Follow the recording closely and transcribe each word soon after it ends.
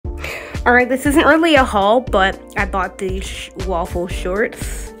Alright, this isn't really a haul, but I bought these waffle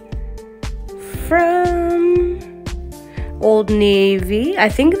shorts from Old Navy. I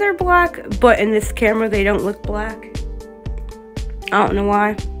think they're black, but in this camera they don't look black. I don't know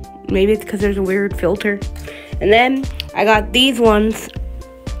why. Maybe it's because there's a weird filter. And then I got these ones.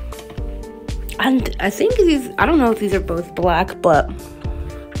 And I think I don't know if these are both black, but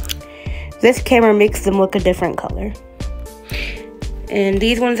this camera makes them look a different color. And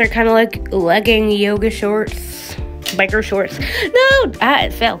these ones are kind of like legging yoga shorts, biker shorts. No,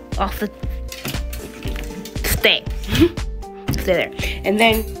 it fell off the stay. Stay there. And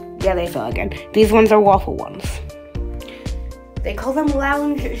then, yeah, they fell again. These ones are waffle ones. They call them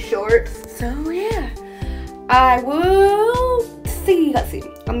lounge shorts. So yeah, I will see. Let's see.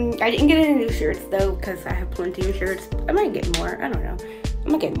 I didn't get any new shirts though because I have plenty of shirts. I might get more. I don't know. I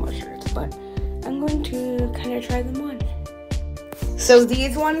might get more shirts, but I'm going to kind of try them on. So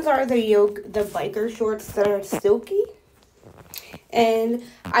these ones are the biker shorts that are silky. And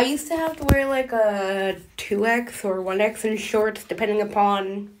I used to have to wear like a 2X or 1X in shorts depending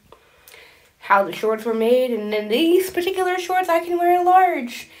upon how the shorts were made. And then these particular shorts I can wear a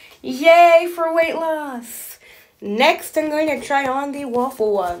large. Yay for weight loss. Next I'm going to try on the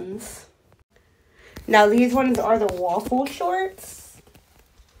waffle ones. Now these ones are the waffle shorts.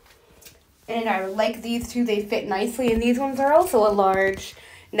 And I like these two, they fit nicely, and these ones are also a large.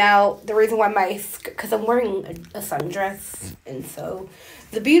 Now, the reason why because I'm wearing a sundress, and so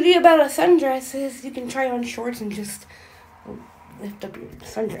the beauty about a sundress is you can try on shorts and just lift up your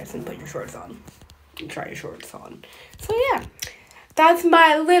sundress and put your shorts on, and try your shorts on. So yeah, that's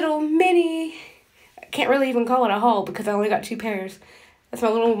my little mini, I can't really even call it a haul because I only got 2 pairs. That's my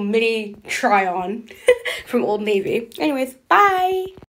little mini try on from Old Navy. Anyways, bye!